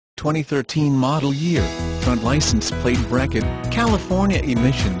2013 model year, front license plate bracket, California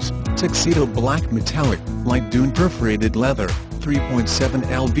emissions, tuxedo black metallic, light dune perforated leather,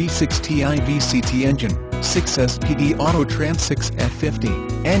 3.7L V6 TI VCT engine, 6SPD Auto Trans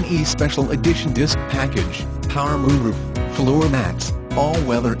 6F50, NE Special Edition disc package, power moonroof, floor mats,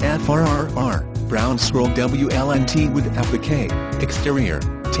 all-weather FRRR, brown scroll WLNT with applique, exterior,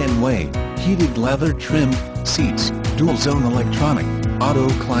 10-way, heated leather trimmed, seats, dual-zone electronic, auto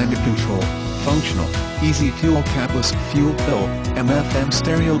climate control, functional, easy fuel capless fuel fill, MFM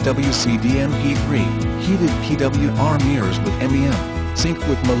stereo WCD MP3, heated PWR mirrors with MEM, sync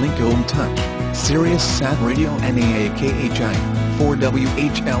with LINCOLN Touch, Sirius Sat Radio NAAKHI,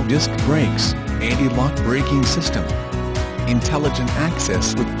 4WHL disc brakes, anti-lock braking system. Intelligent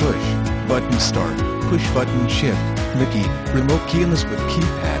access with push-button start, push-button shift, Mickey, remote keyless with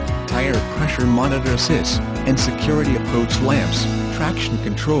keypad, tire pressure monitor assist, and security approach lamps, traction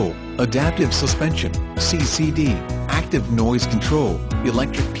control, adaptive suspension, CCD, active noise control,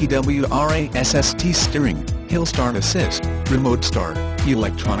 electric PWR SST steering, hill start assist, remote start,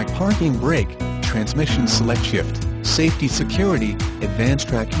 electronic parking brake, transmission select shift, safety security, advanced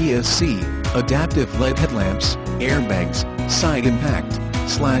track ESC, adaptive LED headlamps, airbags, side impact,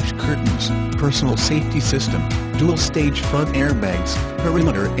 /curtains, personal safety system, dual-stage front airbags,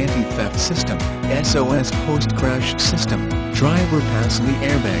 perimeter anti-theft system, SOS post-crash system, driver passenger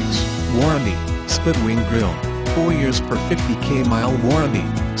airbags, warranty, split-wing grille, 4 years per 50k mile warranty,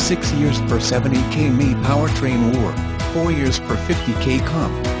 6 years per 70k mi powertrain war, 4 years per 50k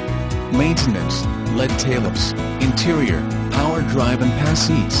comp. Maintenance, LED taillights, interior, power drive and pass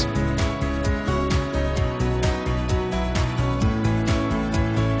seats,